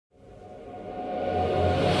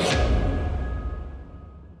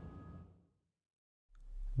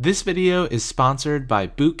This video is sponsored by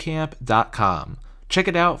Bootcamp.com. Check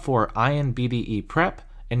it out for INBDE prep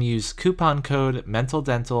and use coupon code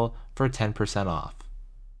MENTALDENTAL for 10% off.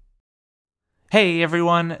 Hey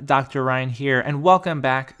everyone, Dr. Ryan here, and welcome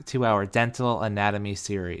back to our dental anatomy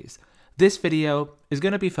series. This video is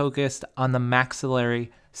going to be focused on the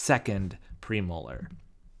maxillary second premolar.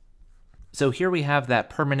 So here we have that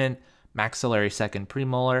permanent maxillary second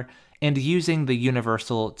premolar, and using the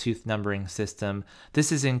universal tooth numbering system,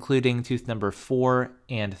 this is including tooth number 4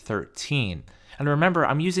 and 13. And remember,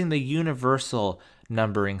 I'm using the universal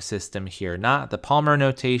numbering system here, not the Palmer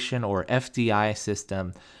notation or FDI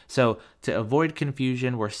system. So to avoid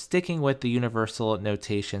confusion, we're sticking with the universal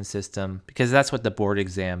notation system because that's what the board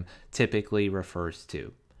exam typically refers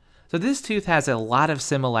to. So this tooth has a lot of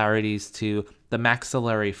similarities to the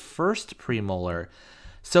maxillary first premolar.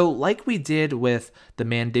 So like we did with the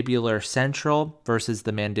mandibular central versus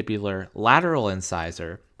the mandibular lateral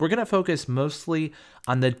incisor, we're going to focus mostly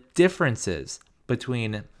on the differences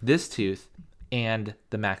between this tooth and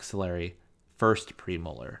the maxillary first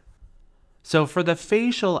premolar. So for the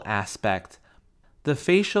facial aspect, the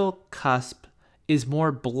facial cusp is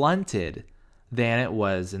more blunted than it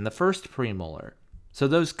was in the first premolar. So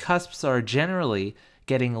those cusps are generally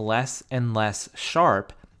getting less and less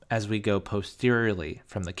sharp as we go posteriorly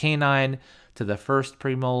from the canine to the first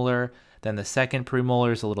premolar. Then the second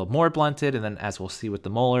premolar is a little more blunted, and then as we'll see with the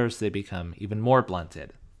molars, they become even more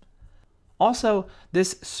blunted. Also,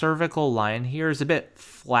 this cervical line here is a bit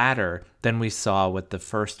flatter than we saw with the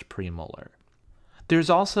first premolar. There's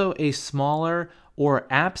also a smaller or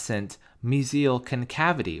absent mesial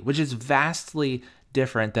concavity, which is vastly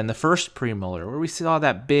different than the first premolar, where we saw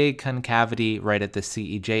that big concavity right at the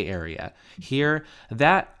CEJ area. Here,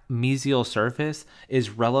 that mesial surface is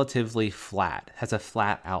relatively flat, has a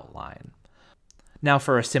flat outline. Now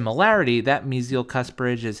for a similarity, that mesial cusp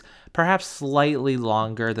bridge is perhaps slightly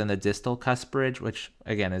longer than the distal cusp bridge, which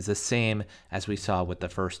again is the same as we saw with the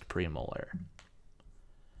first premolar.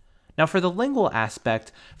 Now for the lingual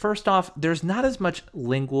aspect, first off, there's not as much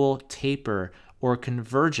lingual taper or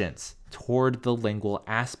convergence toward the lingual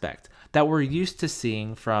aspect that we're used to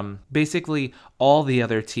seeing from basically all the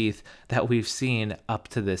other teeth that we've seen up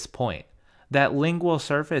to this point. That lingual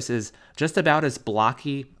surface is just about as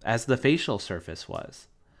blocky as the facial surface was.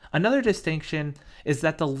 Another distinction is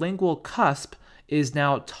that the lingual cusp is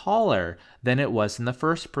now taller than it was in the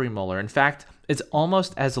first premolar. In fact, it's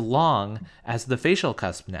almost as long as the facial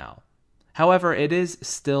cusp now. However, it is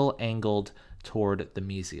still angled toward the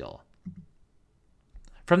mesial.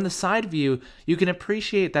 From the side view, you can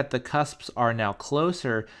appreciate that the cusps are now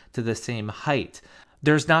closer to the same height.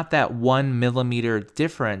 There's not that 1 millimeter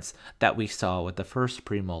difference that we saw with the first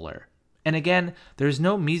premolar. And again, there's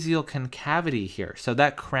no mesial concavity here, so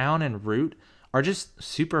that crown and root are just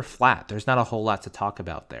super flat. There's not a whole lot to talk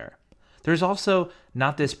about there. There's also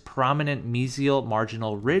not this prominent mesial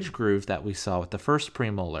marginal ridge groove that we saw with the first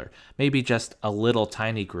premolar, maybe just a little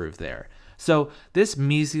tiny groove there. So this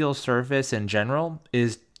mesial surface in general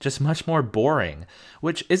is just much more boring,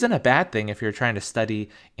 which isn't a bad thing if you're trying to study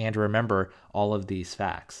and remember all of these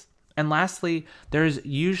facts. And lastly, there's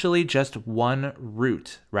usually just one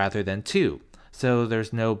root rather than two, so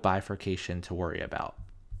there's no bifurcation to worry about.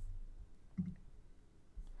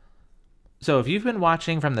 So if you've been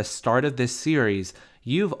watching from the start of this series,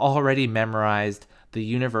 you've already memorized the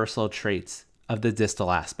universal traits of the distal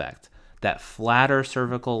aspect. That flatter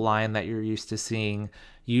cervical line that you're used to seeing.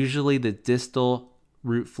 Usually the distal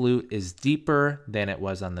root flute is deeper than it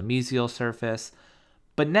was on the mesial surface.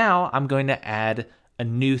 But now I'm going to add a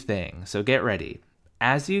new thing, so get ready.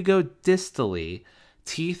 As you go distally,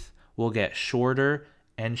 teeth will get shorter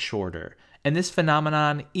and shorter. And this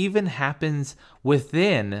phenomenon even happens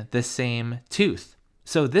within the same tooth.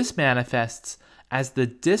 So this manifests as the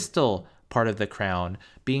distal part of the crown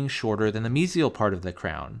being shorter than the mesial part of the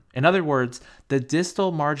crown. In other words, the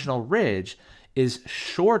distal marginal ridge is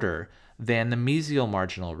shorter than the mesial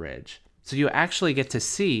marginal ridge. So you actually get to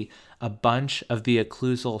see a bunch of the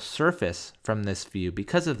occlusal surface from this view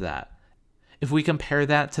because of that. If we compare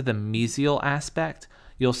that to the mesial aspect,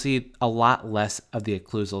 you'll see a lot less of the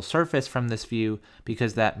occlusal surface from this view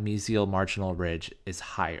because that mesial marginal ridge is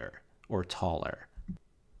higher or taller.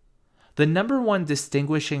 The number one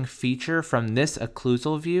distinguishing feature from this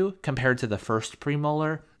occlusal view compared to the first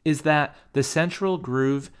premolar is that the central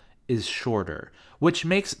groove is shorter, which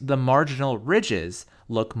makes the marginal ridges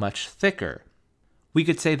look much thicker. We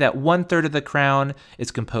could say that 1/3 of the crown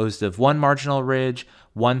is composed of one marginal ridge,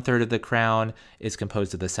 1/3 of the crown is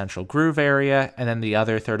composed of the central groove area, and then the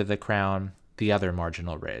other third of the crown, the other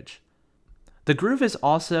marginal ridge. The groove is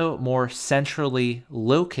also more centrally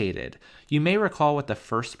located. You may recall with the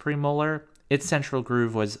first premolar, its central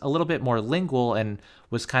groove was a little bit more lingual and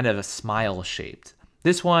was kind of a smile shaped.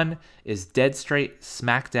 This one is dead straight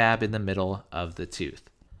smack dab in the middle of the tooth.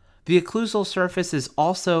 The occlusal surface is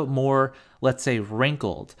also more, let's say,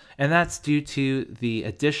 wrinkled, and that's due to the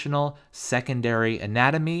additional secondary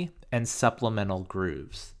anatomy and supplemental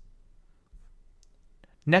grooves.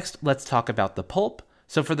 Next, let's talk about the pulp.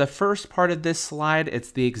 So for the first part of this slide,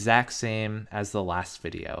 it's the exact same as the last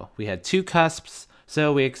video. We had 2 cusps,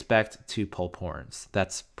 so we expect 2 pulp horns.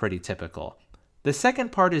 That's pretty typical. The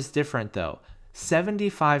second part is different though.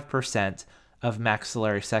 75% of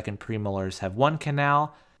maxillary second premolars have 1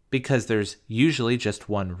 canal because there's usually just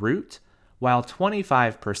 1 root, while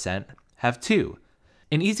 25% have 2.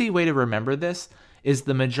 An easy way to remember this is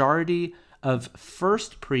the majority of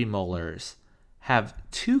first premolars have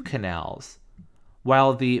 2 canals,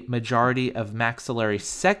 while the majority of maxillary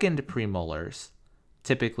second premolars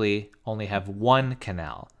typically only have 1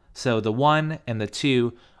 canal. So the 1 and the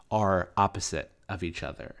 2 are opposite of each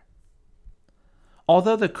other.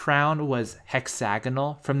 Although the crown was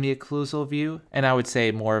hexagonal from the occlusal view, and I would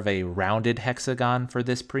say more of a rounded hexagon for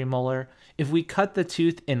this premolar, if we cut the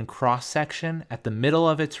tooth in cross-section at the middle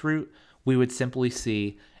of its root, we would simply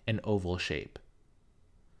see an oval shape.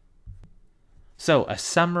 So, a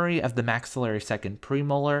summary of the maxillary second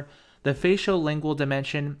premolar. The facial-lingual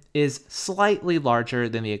dimension is slightly larger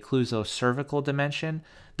than the occluso-cervical dimension.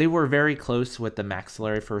 They were very close with the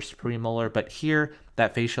maxillary first premolar, but here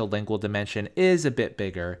that facial-lingual dimension is a bit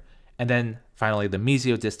bigger. And then finally, the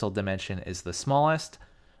mesiodistal dimension is the smallest.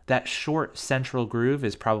 That short central groove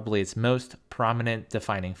is probably its most prominent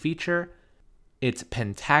defining feature. It's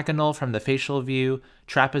pentagonal from the facial view,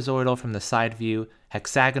 trapezoidal from the side view,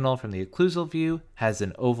 hexagonal from the occlusal view, has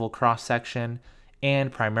an oval cross-section,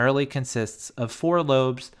 and primarily consists of 4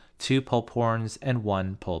 lobes, 2 pulp horns, and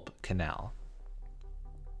 1 pulp canal.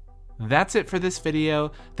 That's it for this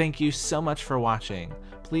video. Thank you so much for watching.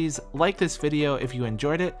 Please like this video if you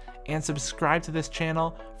enjoyed it, and subscribe to this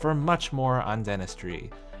channel for much more on dentistry.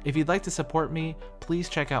 If you'd like to support me, please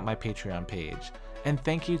check out my Patreon page. And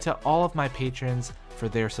thank you to all of my patrons for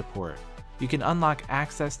their support. You can unlock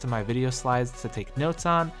access to my video slides to take notes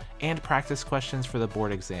on and practice questions for the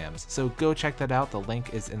board exams, so go check that out, the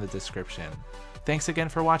link is in the description. Thanks again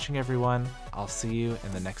for watching everyone, I'll see you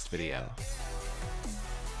in the next video.